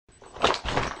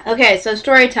Okay, so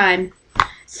story time.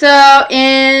 So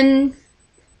when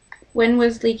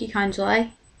was LeakyCon?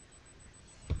 July?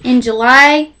 In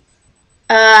July,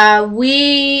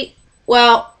 they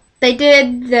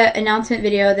did the announcement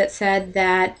video that said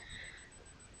that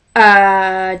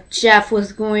Jeff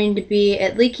was going to be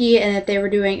at Leaky and that they were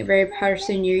doing a very Potter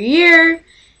senior year.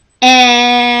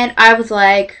 And I was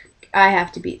like, I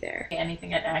have to be there.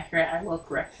 Anything inaccurate, I will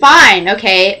correct you. Fine,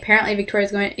 okay. Apparently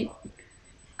Victoria's going to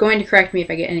correct me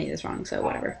if I get any of this wrong, so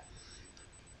whatever.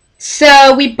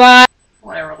 So we bought...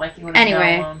 Whatever, like you would have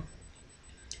anyway. known.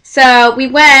 So we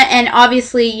went, and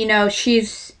obviously, you know,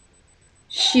 she's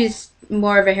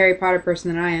more of a Harry Potter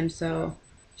person than I am, so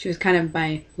she was kind of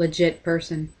my legit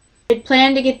person. We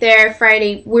planned to get there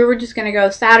Friday. We were just going to go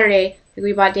Saturday.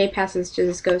 We bought day passes to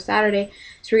just go Saturday.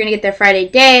 So we're going to get there Friday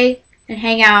day and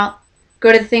hang out,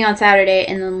 go to the thing on Saturday,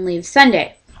 and then leave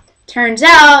Sunday. Turns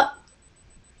out,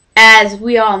 as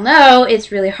we all know,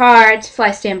 it's really hard to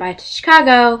fly standby to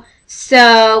Chicago.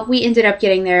 So we ended up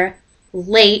getting there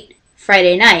late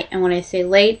Friday night. And when I say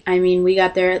late, I mean we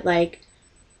got there at like,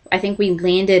 I think we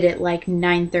landed at like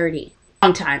 9:30.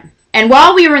 Long time. And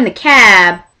while we were in the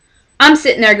cab, I'm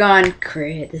sitting there going,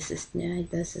 great, this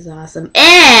is awesome.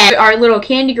 And our little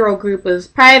Candy Girl group was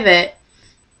private,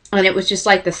 and it was just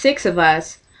like the 6 of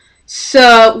us.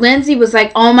 So Lindsay was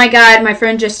like, oh my god, my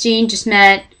friend Justine just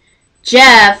met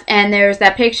Jeff, and there's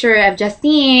that picture of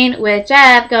Justine with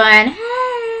Jeff going,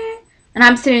 hey. And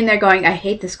I'm sitting there going, I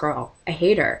hate this girl. I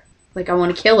hate her. Like, I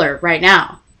want to kill her right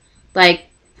now. Like,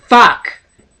 fuck.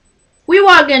 We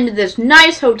walk into this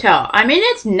nice hotel. I mean,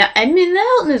 the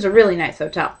Hilton is a really nice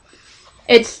hotel.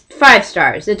 It's 5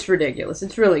 stars. It's ridiculous.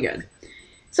 It's really good.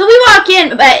 So we walk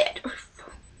in,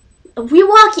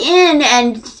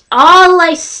 and all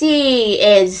I see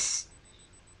is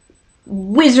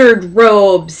wizard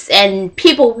robes and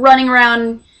people running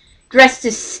around dressed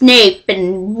as Snape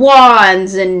and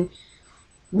wands and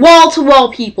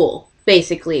wall-to-wall people,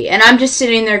 basically. And I'm just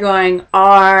sitting there going,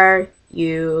 are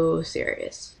you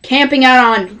serious? Camping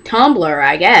out on Tumblr,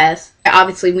 I guess.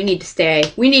 Obviously, we need to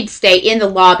stay. We need to stay in the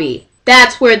lobby.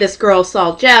 That's where this girl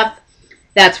saw Jeff.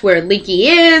 That's where Leaky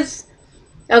is.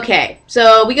 Okay,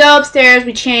 so we go upstairs,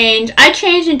 we change. I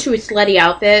changed into a slutty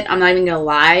outfit. I'm not even gonna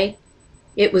lie.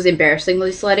 It was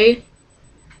embarrassingly slutty.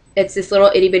 It's this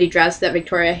little itty-bitty dress that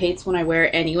Victoria hates when I wear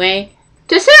it anyway.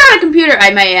 To sit on a computer,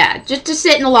 I may add. Just to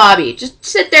sit in the lobby. Just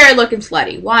sit there looking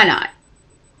slutty. Why not?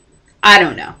 I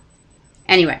don't know.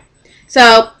 Anyway,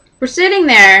 so we're sitting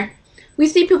there. We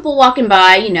see people walking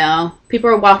by, you know. People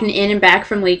are walking in and back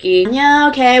from Leaky. Yeah,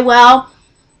 okay, well,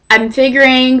 I'm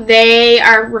figuring they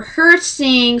are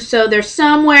rehearsing, so they're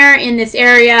somewhere in this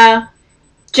area.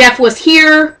 Jeff was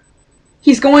here.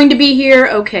 He's going to be here.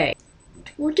 Okay.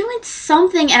 We're doing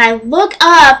something, and I look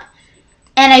up,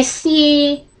 and I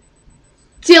see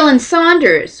Dylan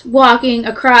Saunders walking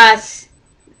across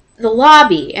the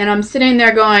lobby, and I'm sitting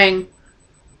there going,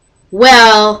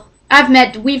 well,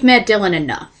 we've met Dylan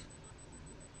enough.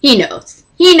 He knows.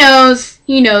 He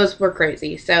knows we're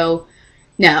crazy. So,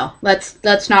 no,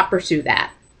 let's not pursue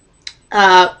that.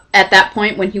 At that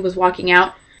point, when he was walking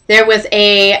out, there was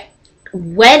a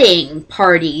wedding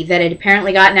party that had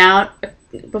apparently gotten out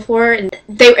before. And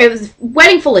it was a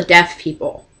wedding full of deaf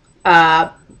people.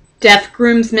 Deaf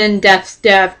groomsmen,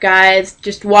 deaf guys,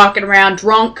 just walking around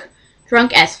drunk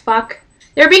as fuck.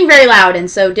 They were being very loud, and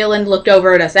so Dylan looked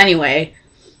over at us anyway.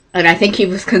 And I think he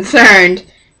was concerned.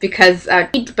 Because,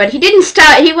 but he didn't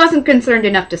stop. He wasn't concerned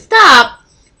enough to stop.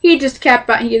 He just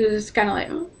kept. He was just kind of like,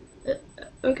 oh,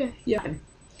 okay, yeah.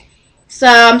 So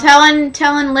I'm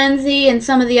telling Lindsay and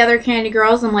some of the other Candy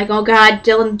Girls. I'm like, oh god,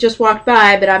 Dylan just walked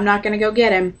by, but I'm not gonna go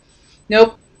get him.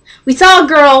 Nope. We saw a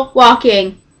girl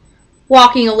walking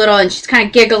a little, and she's kind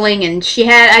of giggling, and she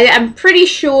had. I'm pretty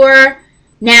sure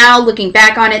now, looking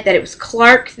back on it, that it was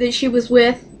Clark that she was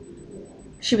with.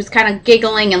 She was kind of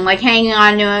giggling and like hanging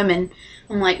on to him, and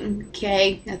I'm like,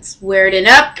 okay, that's weird and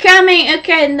upcoming.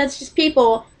 Okay, and that's just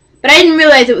people. But I didn't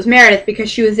realize it was Meredith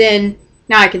because she was in,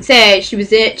 now I can say, she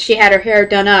had her hair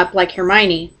done up like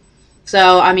Hermione.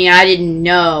 So, I mean, I didn't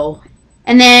know.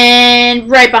 And then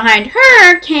right behind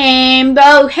her came,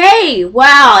 oh, hey,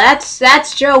 wow,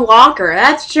 that's Joe Walker.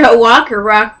 That's Joe Walker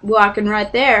walking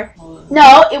right there.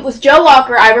 No, it was Joe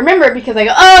Walker. I remember because I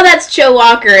go, oh, that's Joe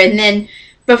Walker. And then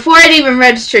before I'd even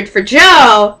registered for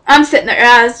Joe, I'm sitting there,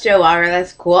 oh, that's Joe Walker,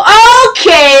 that's cool.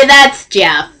 Okay, that's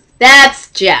Jeff. That's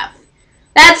Jeff.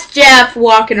 That's Jeff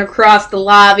walking across the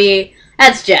lobby.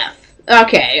 That's Jeff.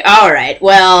 Okay, alright,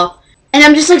 well. And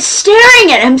I'm just like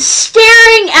staring at him,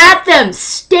 staring at them,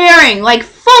 staring, like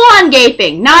full on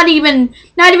gaping, not even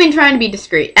trying to be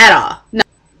discreet at all. No.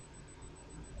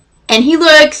 And he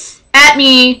looks at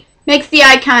me, makes the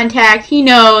eye contact. He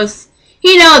knows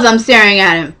I'm staring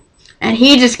at him. And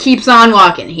he just keeps on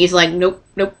walking. He's like, nope,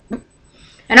 nope, nope.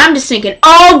 And I'm just thinking,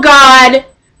 oh God,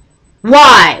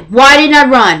 why? Why didn't I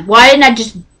run? Why didn't I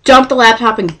just dump the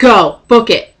laptop and go? Book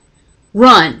it.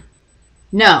 Run.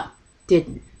 No,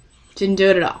 didn't. Didn't do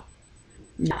it at all.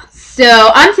 No.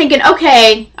 So I'm thinking,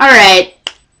 okay, alright,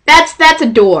 that's a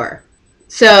door.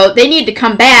 So they need to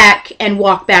come back and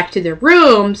walk back to their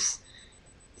rooms.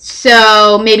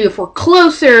 So maybe if we're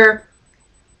closer,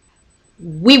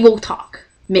 we will talk.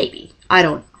 Maybe. I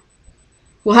don't know.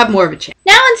 We'll have more of a chance.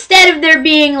 Now instead of there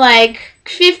being like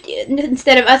 50,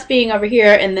 instead of us being over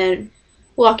here and then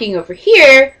walking over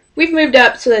here, we've moved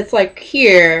up so it's like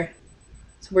here.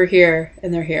 So we're here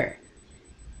and they're here.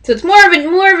 So it's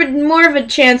more of a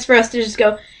chance for us to just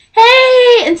go,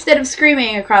 hey, instead of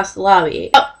screaming across the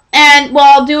lobby. Oh, and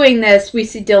while doing this, we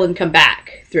see Dylan come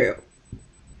back through.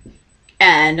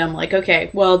 And I'm like, okay,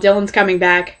 well, Dylan's coming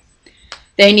back.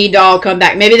 They need to all come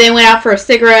back. Maybe they went out for a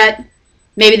cigarette.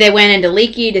 Maybe they went into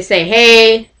Leaky to say,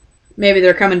 hey. Maybe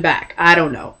they're coming back. I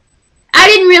don't know. I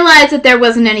didn't realize that there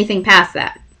wasn't anything past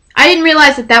that. I didn't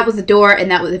realize that that was a door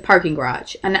and that was a parking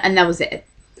garage. And that was it.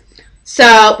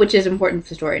 So, which is important for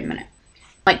the story in a minute.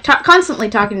 Like, constantly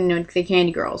talking to the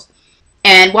Candy Girls.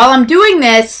 And while I'm doing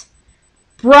this,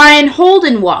 Brian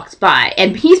Holden walks by.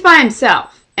 And he's by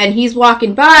himself. And he's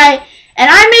walking by. And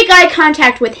I make eye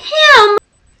contact with him.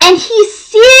 And he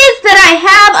sees that I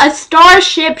have a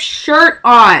Starship shirt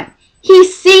on. He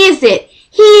sees it.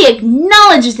 He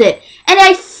acknowledges it. And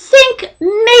I think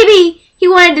maybe he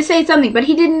wanted to say something, but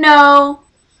he didn't know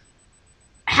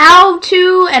how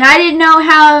to, and I didn't know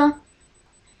how.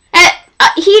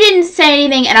 He didn't say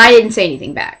anything, and I didn't say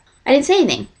anything back. I didn't say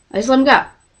anything. I just let him go.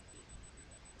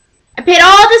 I paid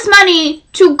all this money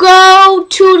to go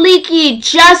to Leaky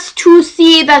just to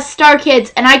see the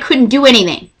Starkids, and I couldn't do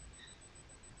anything.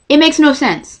 It makes no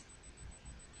sense.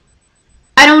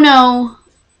 I don't know.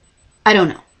 I don't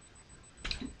know.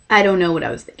 I don't know what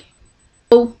I was thinking.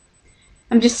 So,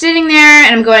 I'm just sitting there,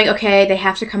 and I'm going, okay, they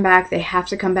have to come back. They have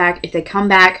to come back. If they come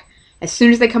back, as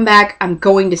soon as they come back, I'm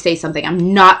going to say something.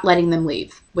 I'm not letting them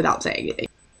leave without saying anything. A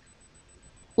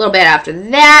little bit after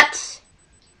that,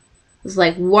 it was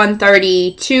like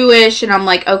 1:32-ish, and I'm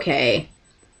like, okay,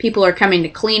 people are coming to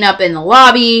clean up in the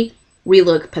lobby. We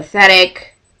look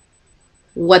pathetic.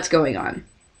 What's going on?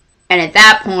 And at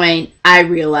that point, I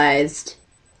realized,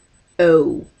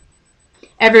 oh,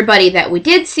 everybody that we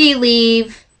did see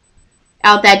leave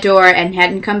out that door and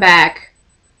hadn't come back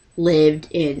lives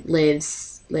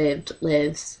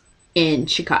in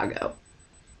Chicago.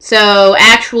 So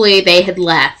actually, they had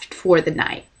left for the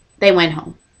night. They went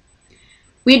home.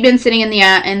 We'd been sitting in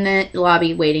the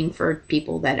lobby waiting for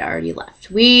people that already left.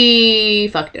 We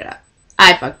fucked it up.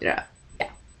 I fucked it up. Yeah.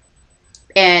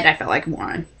 And I felt like a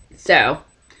moron. So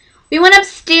we went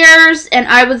upstairs, and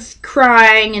I was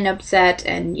crying and upset,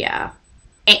 and yeah.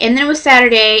 And then it was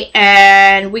Saturday,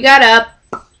 and we got up.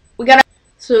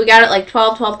 So we got at like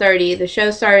 12:30. The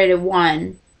show started at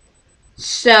 1.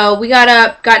 So we got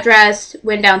up, got dressed,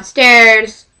 went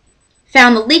downstairs,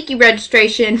 found the Leaky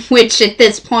registration, which at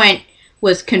this point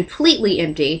was completely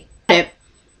empty. And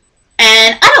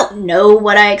I don't know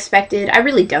what I expected. I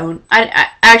really don't. I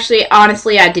actually,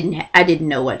 honestly, I didn't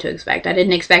know what to expect. I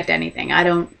didn't expect anything. I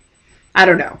don't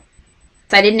know.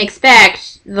 I didn't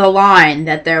expect the line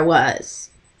that there was.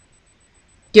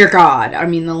 Dear God, I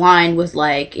mean, the line was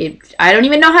like, I don't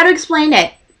even know how to explain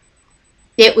it.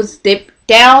 It was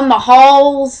down the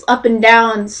halls, up and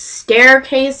down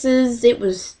staircases. It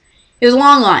was a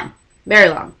long line. Very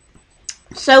long.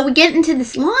 So we get into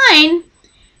this line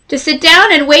to sit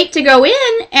down and wait to go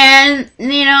in, and,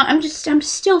 you know, I'm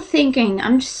still thinking,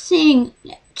 I'm just seeing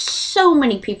so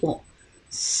many people.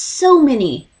 So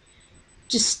many.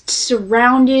 Just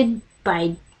surrounded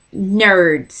by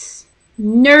nerds.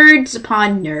 Nerds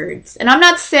upon nerds. And I'm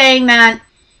not saying that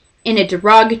in a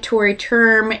derogatory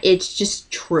term. It's just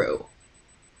true.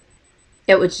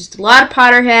 It was just a lot of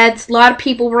Potterheads. A lot of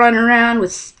people running around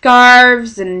with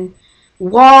scarves and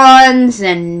wands.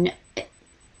 And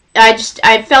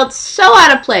I felt so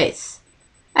out of place.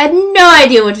 I had no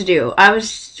idea what to do. I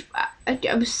was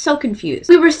so confused.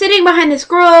 We were sitting behind this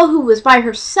girl who was by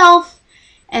herself.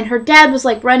 And her dad was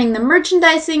like running the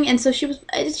merchandising. And so she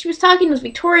was talking with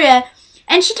Victoria.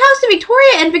 And she talks to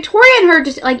Victoria, and Victoria and her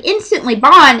just, like, instantly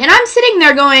bond. And I'm sitting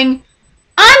there going,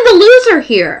 I'm the loser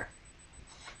here.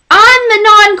 I'm the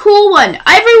non-cool one.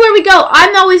 Everywhere we go,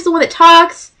 I'm always the one that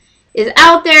talks, is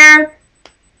out there,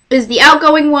 is the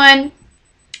outgoing one.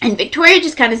 And Victoria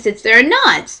just kind of sits there and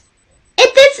nods. In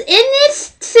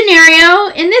this scenario,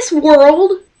 in this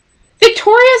world,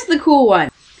 Victoria's the cool one.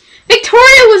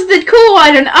 Victoria was the cool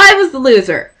one, and I was the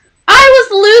loser. I was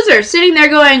the loser, sitting there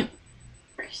going...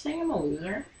 Are you saying I'm a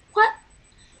loser? What?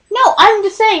 No, I'm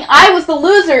just saying I was the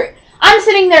loser. I'm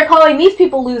sitting there calling these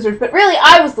people losers, but really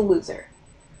I was the loser.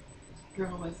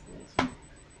 You're always the loser.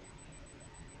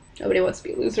 Nobody wants to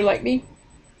be a loser like me.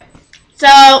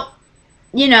 So,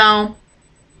 you know,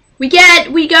 we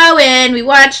go in, we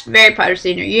watched Harry Potter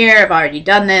Senior Year. I've already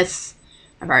done this.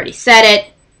 I've already said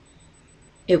it.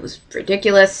 It was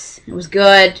ridiculous. It was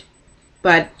good.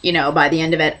 But, you know, by the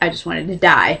end of it, I just wanted to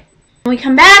die. We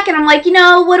come back, and I'm like, you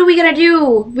know, what are we going to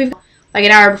do? We've like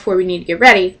an hour before we need to get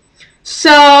ready.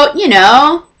 So, you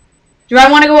know, do I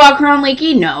want to go walk around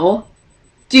Leaky? No.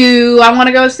 Do I want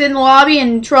to go sit in the lobby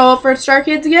and troll for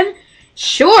Starkids again?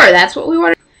 Sure, that's what we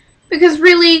want to do. Because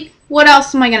really, what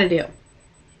else am I going to do?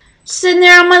 Sitting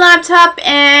there on my laptop,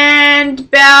 and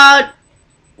about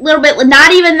a little bit,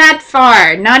 not even that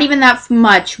far, not even that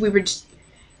much, we were just,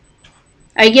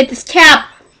 I get this tap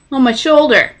on my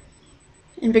shoulder,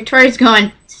 and Victoria's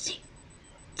going, Sissy,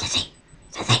 Sissy,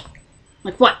 Sissy.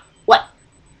 I'm like,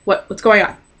 what's going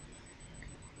on?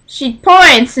 She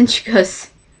points, and she goes,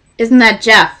 isn't that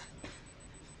Jeff?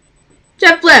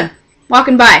 Jeff Blim,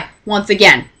 walking by, once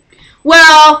again.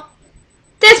 Well,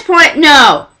 this point,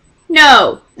 no,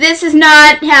 this is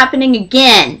not happening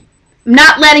again. I'm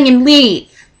not letting him leave.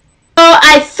 So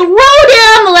I throw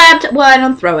down the laptop. Well, I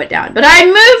don't throw it down, but I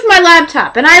moved my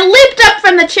laptop, and I leaped up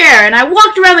from the chair, and I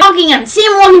walked around walking, and I see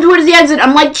him walking towards the exit.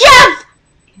 I'm like, Jeff!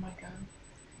 Oh my god.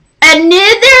 And there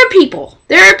are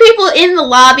people in the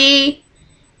lobby,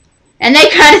 and they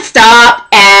kind of stop,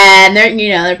 and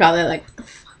they're probably like, what the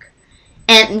fuck?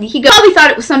 And he probably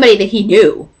thought it was somebody that he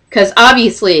knew, because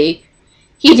obviously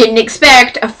he didn't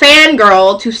expect a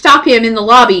fangirl to stop him in the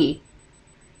lobby.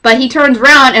 But he turns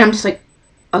around, and I'm just like,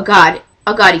 oh god,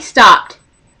 he stopped.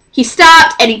 He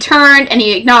stopped, and he turned, and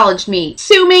he acknowledged me.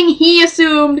 He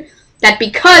assumed that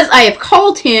because I have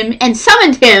called him and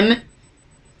summoned him,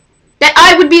 that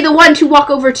I would be the one to walk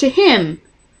over to him.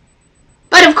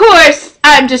 But of course,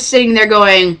 I'm just sitting there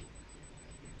going...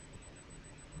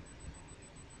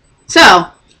 So,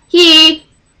 he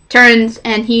turns,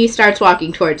 and he starts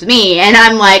walking towards me, and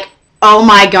I'm like, oh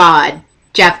my god,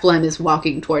 Jeff Blim is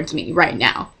walking towards me right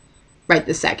now. Right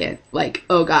this second. Like,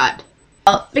 oh god.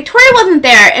 Victoria wasn't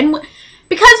there, and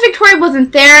because Victoria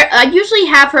wasn't there, I usually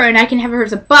have her, and I can have her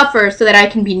as a buffer so that I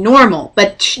can be normal,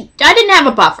 but I didn't have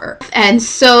a buffer. And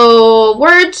so,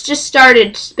 words just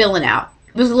started spilling out.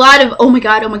 It was a lot of, oh my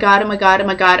god, oh my god, oh my god, oh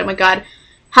my god, oh my god.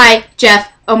 Hi,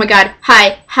 Jeff. Oh my god.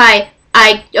 Hi.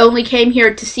 I only came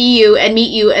here to see you and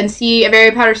meet you and see a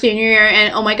Harry Potter Senior Year,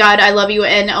 and oh my god, I love you,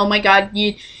 and oh my god,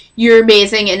 you're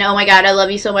amazing, and oh my god, I love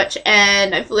you so much,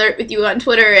 and I flirt with you on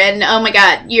Twitter, and oh my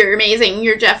god, you're amazing,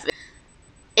 you're Jeff.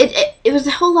 It was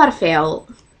a whole lot of fail,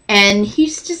 and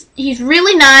he's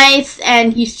really nice,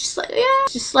 and he's just like, yeah,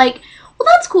 just like, well,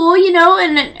 that's cool, you know,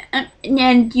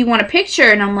 and you want a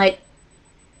picture, and I'm like,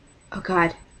 oh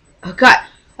god,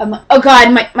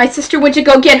 my sister went to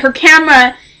go get her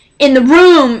camera in the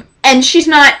room, and she's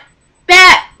not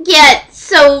back yet,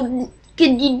 so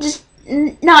could you just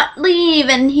not leave?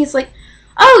 And he's like,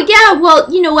 oh yeah,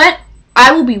 well, you know what,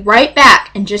 I will be right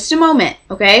back in just a moment,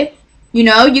 okay? You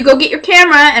know, you go get your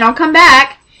camera, and I'll come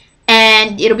back,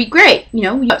 and it'll be great, you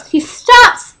know? He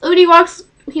stops, when he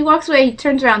walks away, he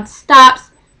turns around, stops,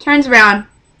 turns around,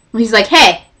 and he's like,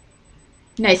 hey,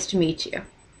 nice to meet you.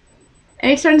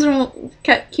 And he turns and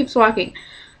keeps walking.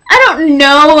 I don't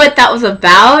know what that was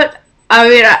about. I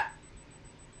mean,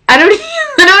 I don't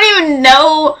even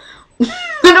know.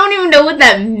 I don't even know what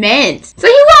that meant. So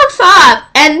he walks off,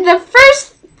 and the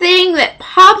first thing that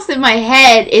pops in my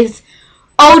head is,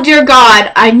 oh dear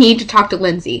God, I need to talk to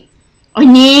Lindsay. I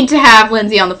need to have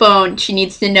Lindsay on the phone. She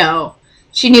needs to know.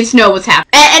 She needs to know what's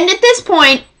happening. And at this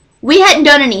point, we hadn't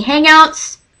done any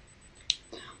hangouts.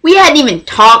 We hadn't even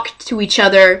talked to each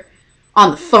other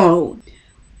on the phone.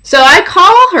 So I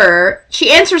call her,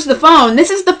 she answers the phone.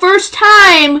 This is the first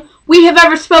time we have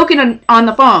ever spoken on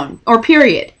the phone, or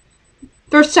period.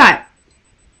 First time.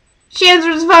 She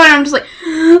answers the phone, and I'm just like,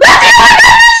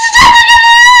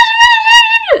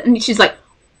 and she's like,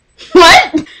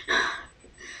 what?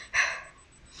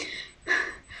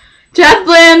 Jeff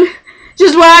Blim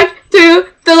just walked through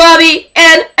the lobby,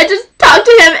 and I just talked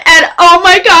to him, and oh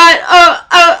my god,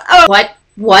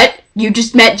 What? You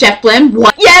just met Jeff Blim?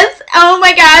 What? Yes! Oh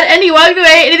my god, and he walked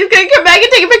away, and he's gonna come back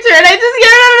and take a picture, and I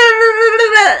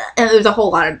just... And there's a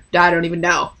whole lot of... I don't even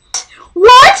know.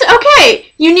 What?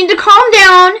 Okay, you need to calm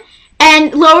down,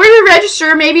 and lower the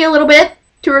register maybe a little bit,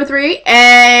 2 or 3,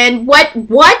 and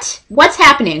what's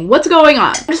happening? What's going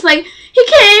on? I'm just like, he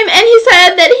came and he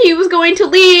said that he was going to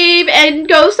leave and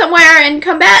go somewhere and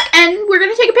come back and we're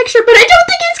going to take a picture, but I don't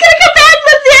think he's going to come back,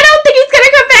 Lindsay. I don't think he's going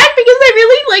to come back because I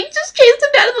really, like, just chased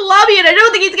him down to the lobby and I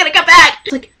don't think he's going to come back.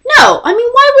 It's like, no, I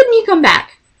mean, why wouldn't he come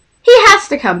back? He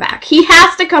has to come back. He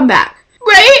has to come back.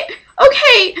 Right?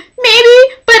 Okay, maybe,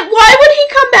 but why would he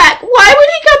come back? Why would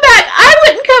he come back? I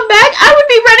wouldn't come back. I would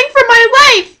be running for my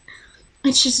life.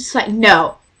 It's just like,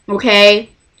 no, okay?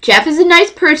 Jeff is a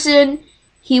nice person.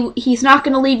 He's not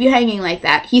going to leave you hanging like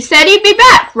that. He said he'd be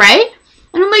back, right?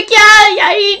 And I'm like,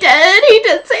 yeah, he did. He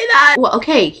did say that. Well,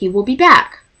 okay, he will be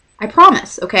back. I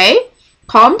promise, okay?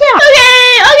 Calm down.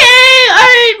 Okay,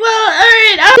 alright, well,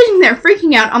 alright. I'm sitting there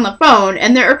freaking out on the phone,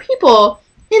 and there are people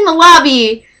in the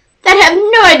lobby that have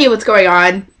no idea what's going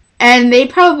on, and they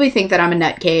probably think that I'm a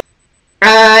nutcase.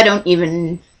 I don't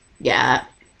even, yeah.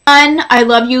 I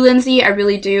love you, Lindsay, I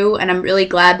really do, and I'm really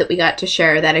glad that we got to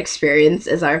share that experience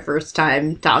as our first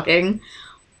time talking.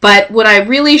 But what I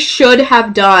really should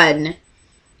have done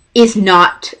is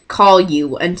not call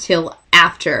you until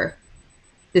after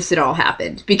this had all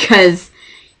happened, because,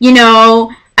 you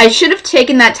know, I should have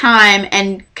taken that time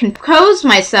and composed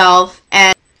myself,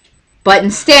 but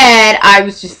instead, I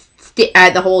was just,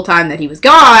 the whole time that he was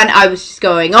gone, I was just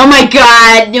going, oh my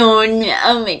god, no,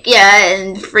 oh my god,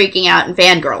 and freaking out and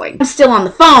fangirling. I'm still on the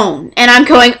phone, and I'm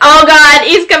going, oh god,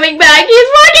 he's coming back, he's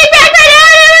walking back right now,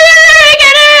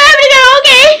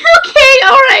 okay,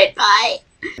 alright, bye.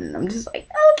 And I'm just like,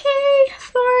 okay,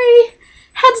 sorry.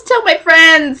 Had to tell my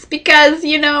friends, because,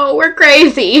 you know, we're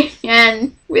crazy,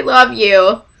 and we love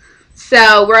you,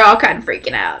 so we're all kind of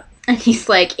freaking out. And he's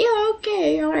like, yeah,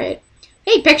 okay, alright.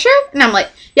 Hey, picture? And I'm like,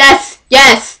 yes,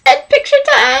 and picture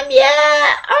time,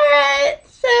 yeah, alright.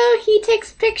 So he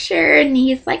takes a picture, and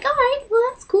he's like, alright, well,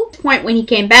 that's cool. At the point when he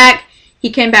came back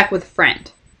with a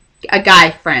friend, a guy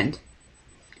friend.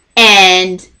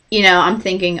 And, you know, I'm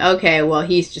thinking, okay, well,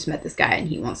 he's just met this guy, and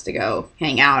he wants to go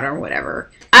hang out or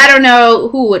whatever. I don't know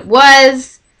who it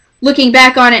was. Looking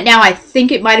back on it now, I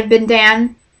think it might have been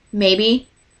Dan, maybe.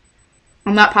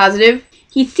 I'm not positive.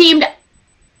 He seemed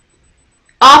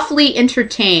awfully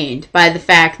entertained by the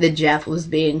fact that Jeff was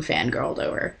being fangirled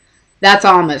over. That's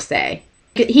all I'm going to say.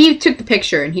 He took the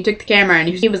picture, and he took the camera, and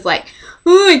he was like,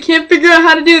 oh, I can't figure out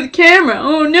how to do the camera.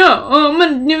 Oh, no. Oh,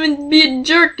 I'm going to be a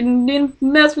jerk and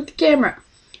mess with the camera.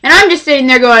 And I'm just sitting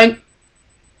there going,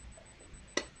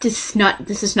 this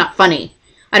is not funny.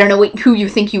 I don't know who you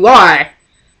think you are,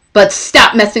 but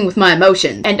stop messing with my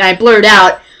emotions. And I blurred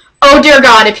out, oh, dear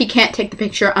God, if he can't take the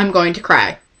picture, I'm going to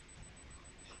cry.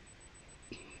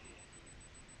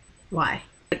 Why?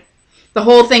 The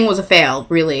whole thing was a fail,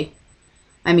 really.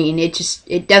 I mean,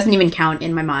 it doesn't even count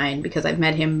in my mind because I've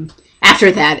met him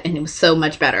after that and it was so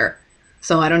much better.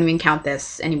 So I don't even count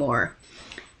this anymore.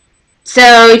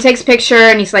 So he takes a picture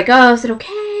and he's like, oh, is it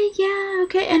okay? Yeah,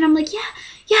 okay. And I'm like, yeah,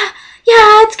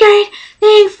 it's great.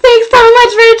 Thanks so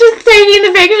much for just taking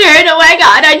the picture. And oh my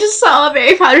God, I just saw a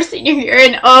Harry Potter senior year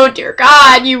and oh dear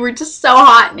God, you were just so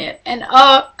hot in it. And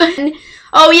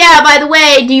oh yeah, by the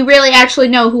way, do you really actually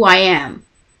know who I am?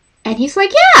 And he's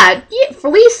like, yeah,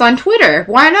 Felice on Twitter.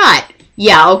 Why not?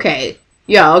 Yeah, okay,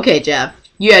 Jeff.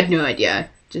 You had no idea.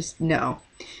 Just no.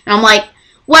 And I'm like,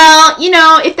 well, you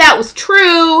know, if that was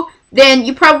true, then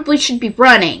you probably should be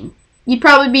running. You'd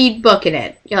probably be booking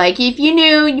it. Like, if you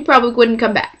knew, you probably wouldn't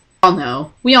come back.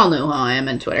 We all know how I am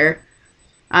on Twitter.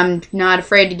 I'm not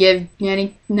afraid to give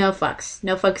no fucks.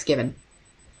 No fucks given.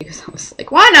 Because I was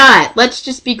like, why not? Let's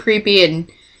just be creepy and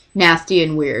nasty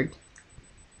and weird.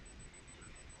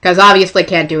 Because obviously I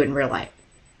can't do it in real life.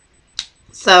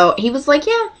 So he was like,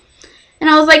 yeah. And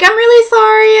I was like, I'm really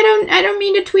sorry. I don't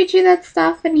mean to tweet you that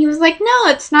stuff. And he was like, no,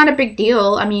 it's not a big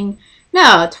deal. I mean,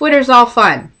 no, Twitter's all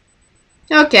fun.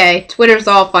 Okay, Twitter's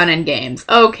all fun and games.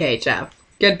 Okay, Jeff.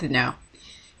 Good to know.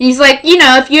 And he's like, you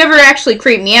know, if you ever actually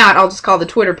creep me out, I'll just call the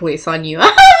Twitter police on you. Oh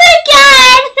my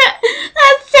God!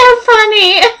 That's so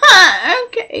funny.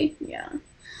 Okay, yeah. I'm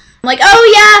like,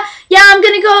 oh yeah, I'm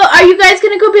gonna go. Are you guys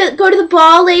gonna go to the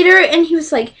ball later? And he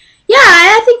was like, yeah,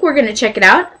 I think we're gonna check it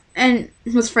out. And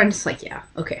his friend is like, yeah,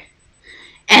 okay.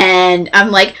 And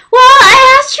I'm like, well,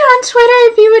 I asked you on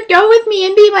Twitter if you would go with me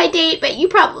and be my date, but you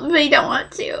probably don't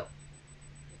want to.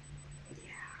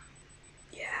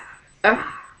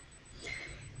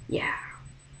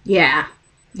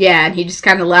 Yeah, and he just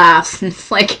kind of laughs, and it's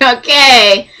like,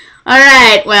 okay,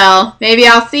 alright, well, maybe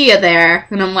I'll see you there.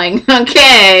 And I'm like,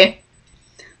 okay,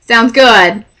 sounds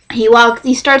good.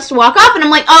 He starts to walk off, and I'm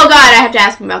like, oh God, I have to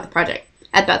ask him about the project,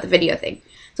 about the video thing.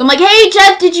 So I'm like, hey,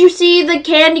 Jeff, did you see the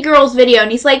Candy Girls video?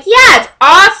 And he's like, yeah, it's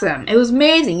awesome. It was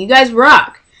amazing. You guys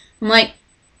rock. I'm like,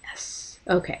 yes,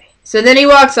 okay. So then he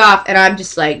walks off, and I'm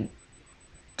just like,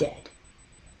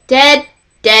 Dead,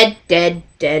 dead, dead,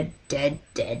 dead, dead,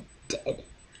 dead, dead.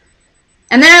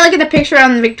 And then I look at the picture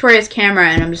on Victoria's camera,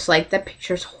 and I'm just like, that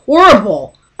picture's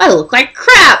horrible. I look like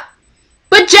crap.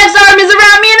 But Jeff's arm is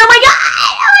around me, and oh my god,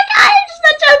 I just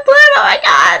met Jeff Blim,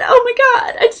 oh my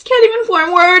god, I just can't even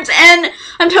form words, and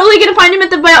I'm totally gonna find him at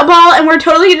the ball, and we're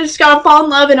totally just gonna fall in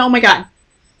love, and oh my god.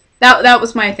 That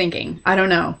was my thinking. I don't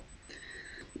know.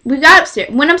 We got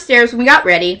upstairs, went upstairs, and we got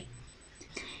ready.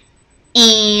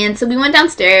 And so we went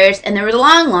downstairs, and there was a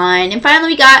long line, and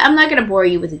finally we got, I'm not going to bore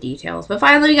you with the details, but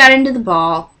finally we got into the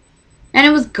ball, and it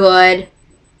was good,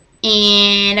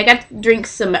 and I got to drink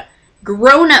some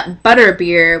grown-up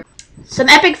butterbeer, some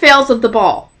epic fails of the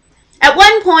ball. At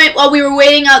one point, while we were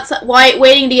waiting outside,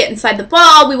 waiting to get inside the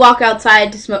ball, we walk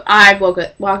outside to smoke, I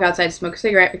walk outside to smoke a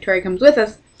cigarette, Victoria comes with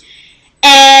us,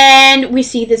 and we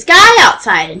see this guy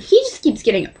outside, and he just keeps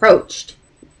getting approached,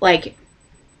 like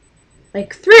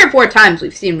 3 or 4 times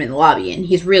we've seen him in the lobby, and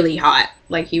he's really hot.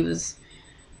 Like, he was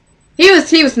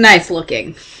nice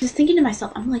looking. I was thinking to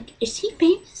myself, I'm like, is he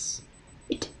famous?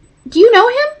 Do you know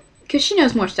him? Because she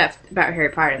knows more stuff about Harry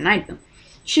Potter than I do.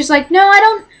 She's like, no,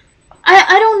 I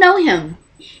don't know him.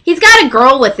 He's got a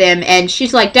girl with him, and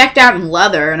she's like decked out in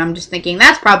leather, and I'm just thinking,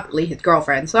 that's probably his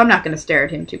girlfriend, so I'm not going to stare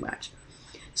at him too much.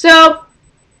 So,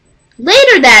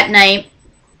 later that night,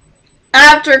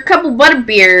 after a couple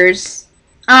butterbeers,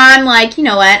 I'm like, you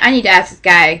know what? I need to ask this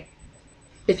guy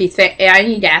if he's. I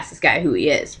need to ask this guy who he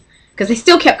is, because they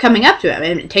still kept coming up to him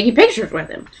and taking pictures with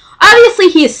him. Obviously,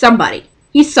 he is somebody.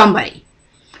 He's somebody.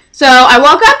 So I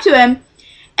walk up to him,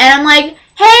 and I'm like,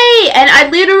 "Hey!" And I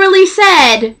literally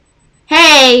said,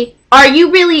 "Hey, are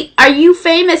you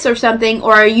famous or something,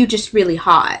 or are you just really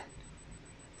hot?"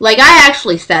 Like, I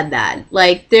actually said that.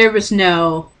 Like, there was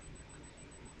no.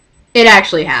 It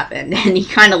actually happened, and he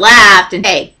kind of laughed. And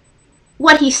hey.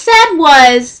 What he said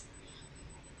was,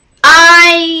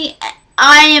 I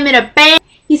am in a band.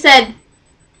 He said,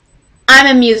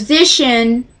 I'm a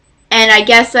musician, and I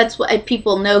guess that's what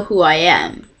people know who I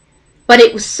am. But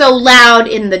it was so loud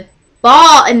in the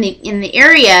ball, in the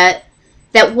area,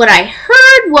 that what I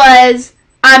heard was,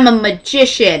 I'm a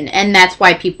magician, and that's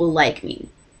why people like me.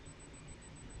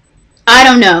 I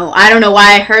don't know. I don't know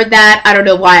why I heard that. I don't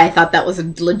know why I thought that was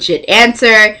a legit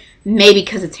answer. Maybe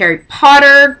because it's Harry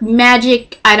Potter,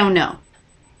 magic, I don't know.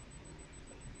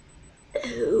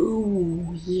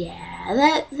 Oh,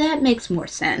 yeah, that makes more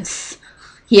sense.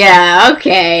 Yeah,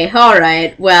 okay,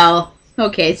 alright, well,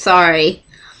 okay, sorry.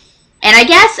 And I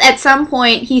guess at some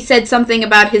point he said something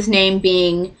about his name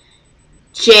being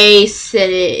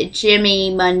Jimmy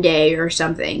Munday or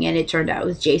something, and it turned out it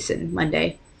was Jason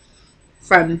Munday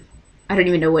from, I don't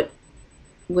even know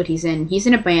what he's in. He's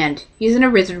in a band. He's in a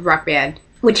wizard rock band.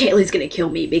 Which Haley's gonna kill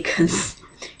me because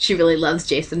she really loves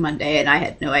Jason Munday, and I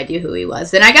had no idea who he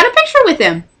was. And I got a picture with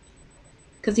him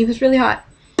because he was really hot.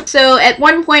 So at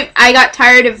one point, I got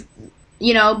tired of,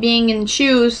 you know, being in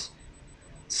shoes.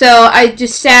 So I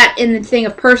just sat in the thing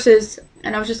of purses,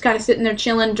 and I was just kind of sitting there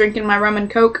chilling, drinking my rum and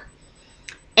coke.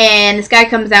 And this guy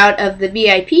comes out of the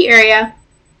VIP area,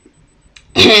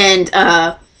 and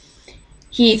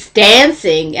he's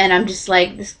dancing, and I'm just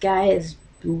like, this guy is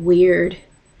weird.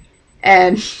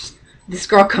 And this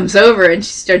girl comes over and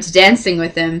she starts dancing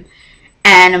with him.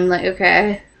 And I'm like,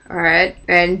 okay, alright.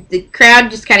 And the crowd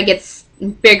just kind of gets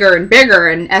bigger and bigger.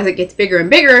 And as it gets bigger and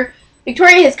bigger,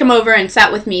 Victoria has come over and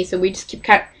sat with me. So we just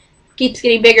keeps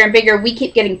getting bigger and bigger. We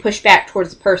keep getting pushed back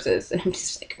towards the purses. And I'm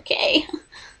just like, okay,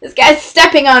 this guy's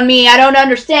stepping on me. I don't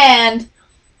understand.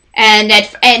 And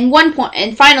at one point,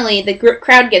 and finally, the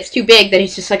crowd gets too big that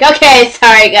he's just like, okay,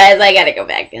 sorry guys, I gotta go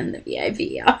back in the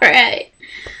VIP. Alright.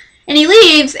 And he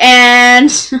leaves, and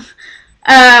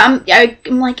I'm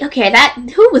like, okay,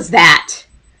 who was that?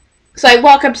 So I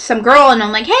walk up to some girl, and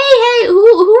I'm like, hey, who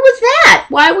was that?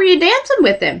 Why were you dancing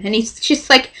with him? And she's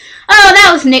like, oh, that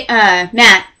was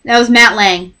Matt. That was Matt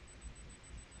Lang.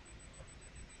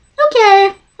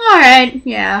 Okay, alright,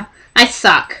 yeah. I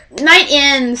suck. Night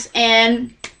ends,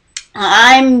 and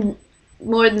I'm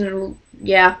more than,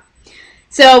 yeah.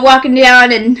 So walking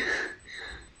down, and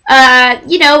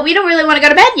you know, we don't really want to go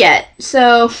to bed yet.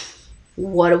 So,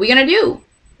 what are we going to do?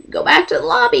 Go back to the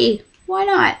lobby. Why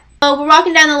not? So, we're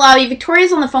walking down the lobby.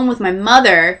 Victoria's on the phone with my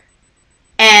mother.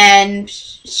 And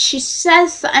she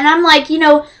says, and I'm like, you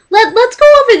know, let's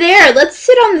go over there. Let's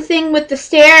sit on the thing with the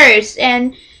stairs.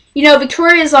 And, you know,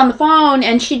 Victoria's on the phone,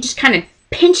 and she just kind of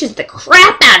pinches the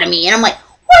crap out of me. And I'm like,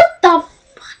 what the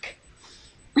fuck?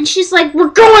 And she's like, we're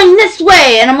going this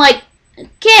way. And I'm like,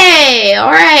 okay,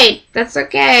 alright, that's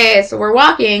okay. So we're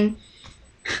walking.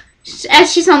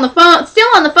 As she's on the phone, still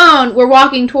on the phone, we're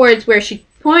walking towards where she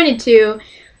pointed to.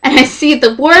 and I see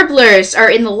the Warblers are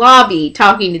in the lobby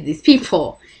talking to these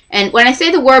people. And when I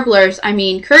say the Warblers, I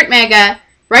mean Kurt Mega,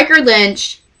 Riker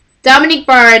Lynch, Dominique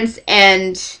Barnes,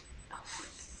 and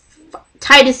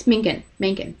Titus Minkin.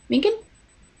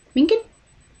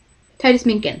 Titus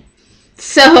Minkin.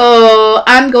 So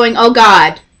I'm going, oh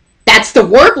god, that's the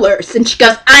Warblers. And she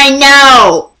goes, I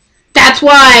know. That's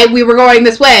why we were going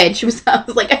this way. And I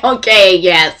was like, okay,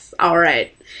 yes,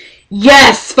 alright.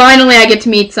 Yes, finally I get to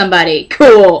meet somebody.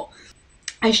 Cool.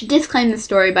 I should disclaim the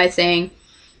story by saying,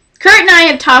 Kurt and I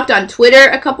have talked on Twitter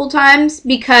a couple times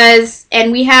because,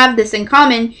 and we have this in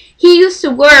common, he used to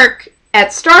work at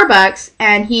Starbucks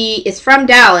and he is from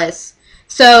Dallas.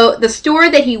 So the store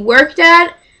that he worked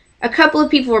at, a couple of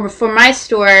people from my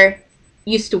store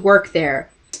used to work there.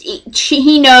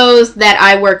 He knows that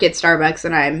I work at Starbucks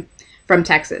and I'm from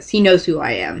Texas. He knows who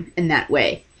I am in that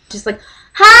way. Just like,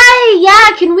 hi,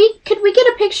 yeah, could we get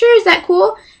a picture? Is that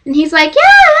cool? And he's like,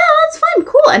 yeah, that's fine,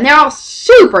 cool. And they're all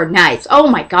super nice. Oh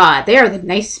my god, they are the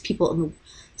nicest people in the world.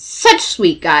 Such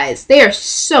sweet guys. They are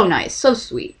so nice, so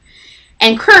sweet.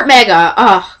 And Kurt Mega,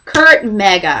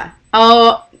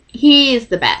 oh, he is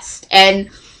the best. And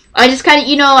I just kind of,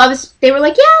 you know, they were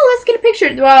like, yeah, let's get a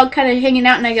picture. They're all kind of hanging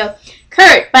out, and I go,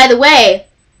 Kurt, by the way,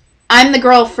 I'm the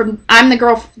girl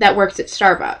that works at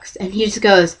Starbucks. And he just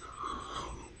goes,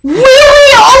 really?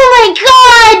 Oh my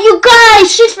god, you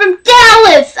guys, she's from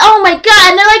Dallas. Oh my god.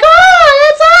 And they're like, oh,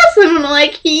 that's awesome. And I'm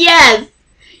like, yes.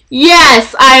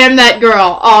 Yes, I am that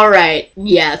girl. All right.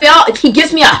 Yes. He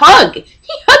gives me a hug.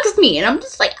 He hugs me, and I'm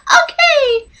just like,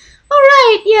 okay. All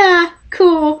right. Yeah.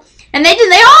 Cool. And they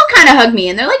all kind of hug me,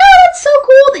 and they're like, oh, that's so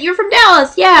cool that you're from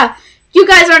Dallas. Yeah. You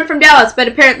guys aren't from Dallas, but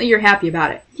apparently you're happy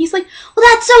about it. He's like, well,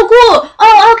 that's so cool.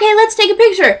 Oh, okay, let's take a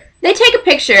picture. They take a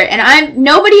picture, and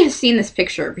nobody has seen this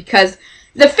picture because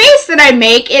the face that I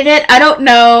make in it, I don't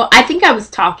know. I think I was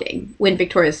talking when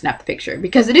Victoria snapped the picture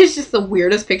because it is just the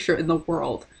weirdest picture in the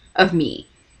world of me.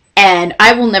 And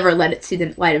I will never let it see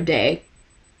the light of day.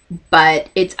 But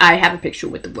I have a picture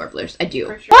with the Warblers. I do.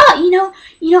 Sure. Oh, you know,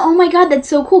 oh my god, that's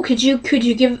so cool. Could you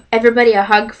give everybody a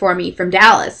hug for me from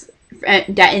Dallas?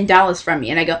 In Dallas from me.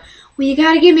 And I go, well, you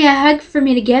gotta give me a hug for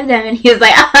me to give them. And he's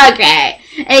like, okay.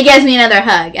 And he gives me another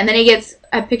hug. And then he gets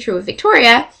a picture with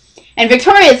Victoria. And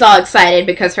Victoria is all excited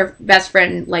because her best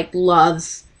friend, like,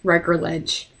 loves Riker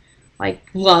Lynch. Like,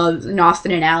 loves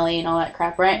Austin and Allie and all that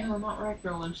crap, right? No, not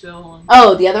Riker Lynch, the other one.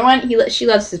 Oh, the other one? She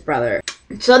loves his brother.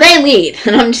 So they leave.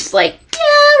 And I'm just like,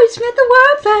 yeah, we met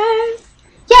the Warblers.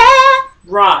 Yeah.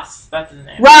 Ross, that's his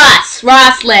name.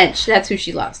 Ross Lynch. That's who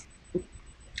she loves.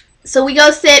 So we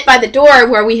go sit by the door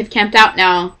where we have camped out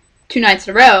now 2 nights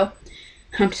in a row.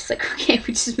 I'm just like, okay,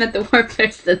 we just met the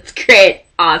Warblers. That's great.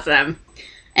 Awesome.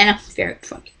 And I'm very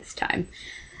funny this time.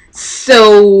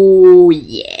 So,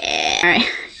 yeah.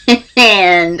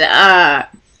 And,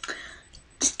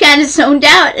 just kind of zoned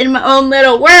out in my own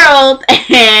little world.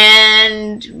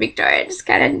 And Victoria just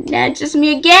kind of nudges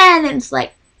me again. And it's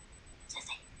like,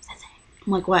 Sissy.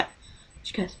 I'm like, what?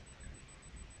 She goes.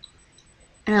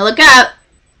 And I look up.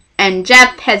 And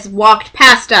Jeff has walked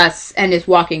past us and is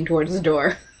walking towards the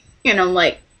door. And I'm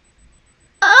like,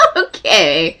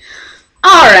 okay.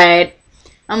 Alright.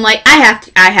 I'm like, I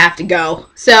have to go.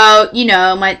 So, you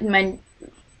know, my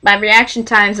reaction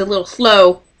time's a little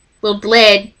slow, a little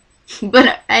delayed.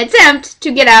 But I attempt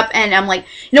to get up and I'm like,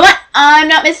 you know what? I'm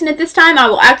not missing it this time. I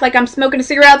will act like I'm smoking a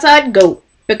cigarette outside. Go.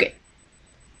 Okay.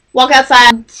 Walk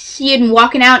outside, see him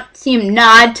walking out, see him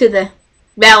nod to the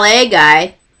valet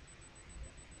guy.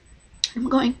 I'm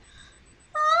going,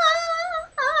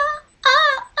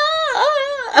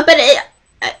 but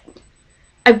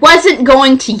I wasn't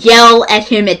going to yell at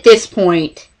him at this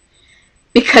point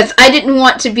because I didn't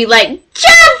want to be like,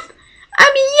 Jeff,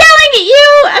 I'm yelling at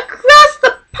you across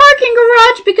the parking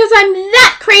garage because I'm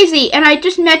that crazy and I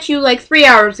just met you like 3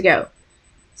 hours ago.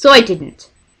 So I didn't.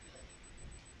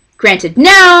 Granted,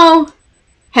 now,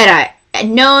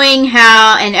 knowing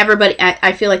how, and everybody,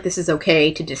 I feel like this is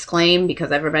okay to disclaim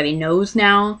because everybody knows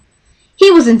now, he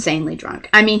was insanely drunk.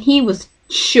 I mean, he was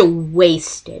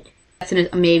wasted.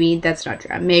 Maybe that's not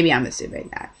true. Maybe I'm assuming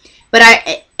that. But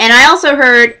I also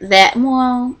heard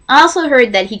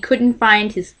that, he couldn't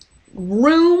find his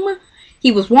room.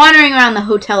 He was wandering around the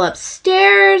hotel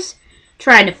upstairs,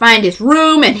 trying to find his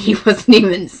room, and he wasn't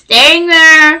even staying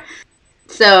there.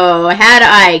 So, had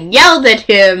I yelled at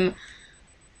him,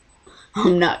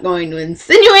 I'm not going to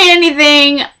insinuate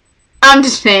anything. I'm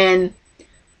just saying,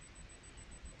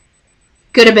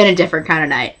 could have been a different kind of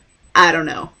night. I don't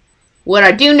know. What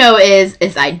I do know is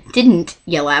I didn't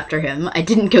yell after him. I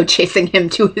didn't go chasing him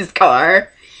to his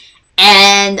car.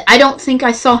 And I don't think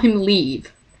I saw him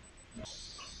leave.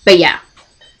 But yeah.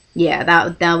 yeah,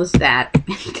 that was that.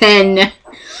 Then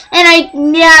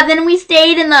we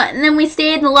stayed in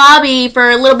the lobby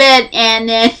for a little bit, and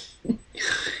then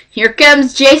here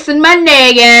comes Jason Munday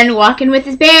again, walking with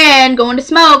his band, going to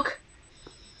smoke.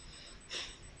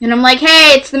 And I'm like,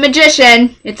 hey, it's the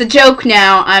magician. It's a joke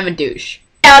now. I'm a douche.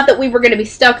 I thought that we were going to be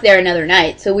stuck there another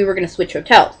night, so we were going to switch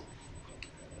hotels.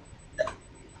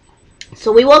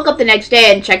 So we woke up the next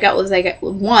day and checkout was like at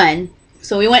 1.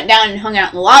 So we went down and hung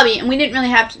out in the lobby, and we didn't really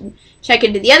have to check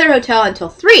into the other hotel until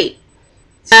 3.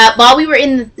 While we were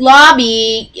in the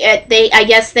lobby, I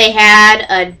guess they had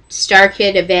a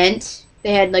Starkid event.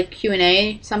 They had like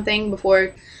Q&A something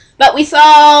before. But we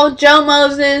saw Joe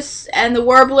Moses and the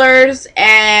Warblers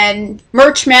and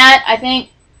Merch Matt, I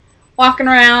think, walking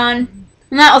around.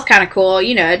 And that was kind of cool,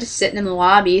 you know, just sitting in the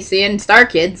lobby, seeing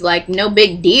Starkids, like, no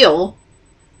big deal.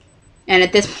 And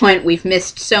at this point, we've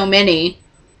missed so many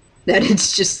that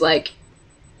it's just like,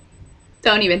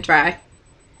 don't even try.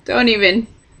 Don't even,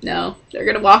 no. They're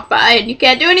going to walk by and you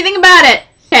can't do anything about it.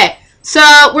 Okay, so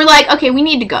we're like, okay, we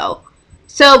need to go.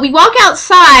 So we walk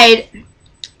outside,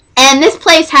 and this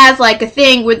place has like a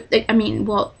thing with, I mean,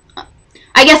 well,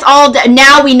 I guess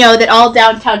now we know that all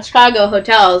downtown Chicago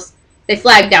hotels, they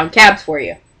flag down cabs for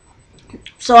you.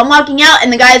 So I'm walking out,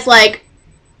 and the guy's like,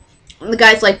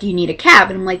 do you need a cab?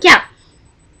 And I'm like, yeah.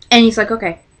 And he's like,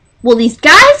 okay. Well, these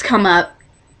guys come up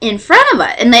in front of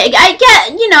us, and I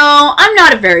get, you know, I'm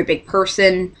not a very big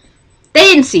person. They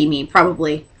didn't see me,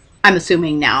 probably. I'm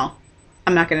assuming now.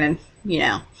 I'm not gonna, you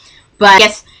know. But I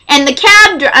guess, and the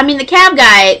cab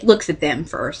guy looks at them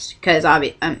first, because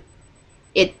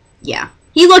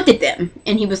he looked at them,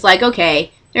 and he was like,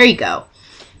 okay, there you go.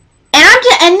 And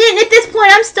and then at this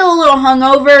point, I'm still a little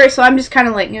hungover, so I'm just kind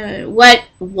of like, what?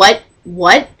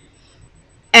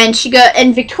 And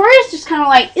Victoria's just kind of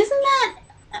like, isn't that?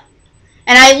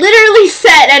 And I literally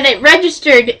said, and it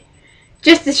registered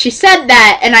just as she said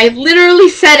that, and I literally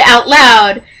said out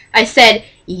loud, I said,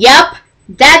 yep,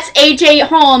 that's AJ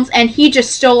Holmes, and he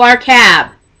just stole our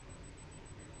cab.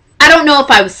 I don't know if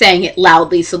I was saying it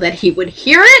loudly so that he would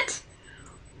hear it,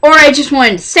 or I just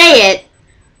wanted to say it,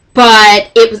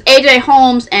 but it was AJ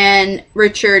Holmes and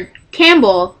Richard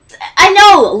Campbell. I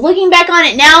know, looking back on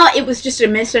it now, it was just a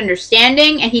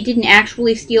misunderstanding, and he didn't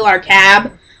actually steal our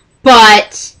cab,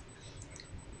 but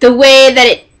the way that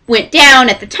it went down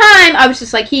at the time, I was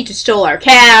just like, he just stole our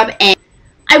cab, and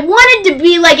I wanted to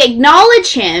be like,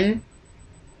 acknowledge him,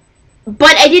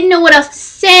 but I didn't know what else to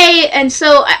say, and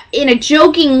so in a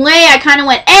joking way, I kind of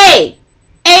went, hey,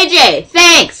 AJ,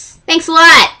 thanks a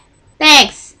lot,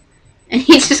 thanks, and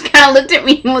he just kind of looked at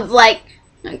me and was like,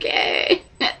 okay,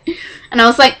 and I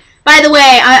was like, by the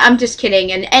way, I'm just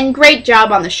kidding, and great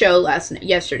job on the show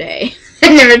yesterday,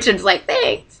 and then Richard's like,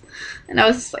 thanks, and I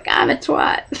was just like, I'm a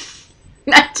twat.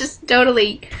 I just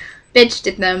totally bitched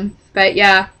at them, but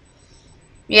yeah,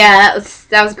 that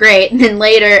was great. And then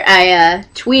later I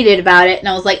tweeted about it, and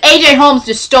I was like, AJ Holmes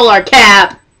just stole our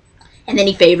cab, and then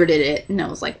he favorited it, and I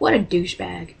was like, what a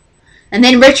douchebag. And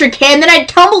then then I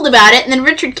tumbled about it, and then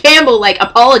Richard Campbell like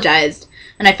apologized,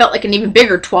 and I felt like an even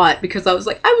bigger twat because I was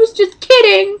like, I was just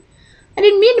kidding. I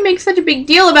didn't mean to make such a big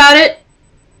deal about it.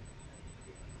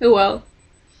 Oh well.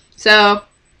 So,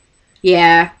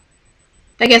 yeah.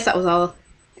 I guess that was all.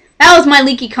 That was my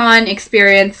LeakyCon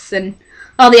experience and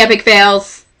all the epic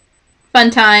fails.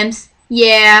 Fun times.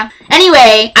 Yeah.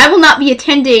 Anyway, I will not be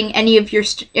attending any of your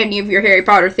Harry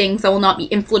Potter things. I will not be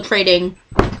infiltrating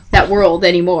that world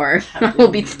anymore. I will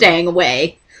be staying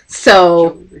away.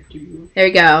 So, there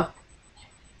you go.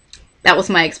 That was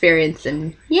my experience,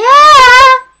 and yeah!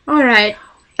 Alright.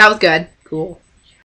 That was good. Cool.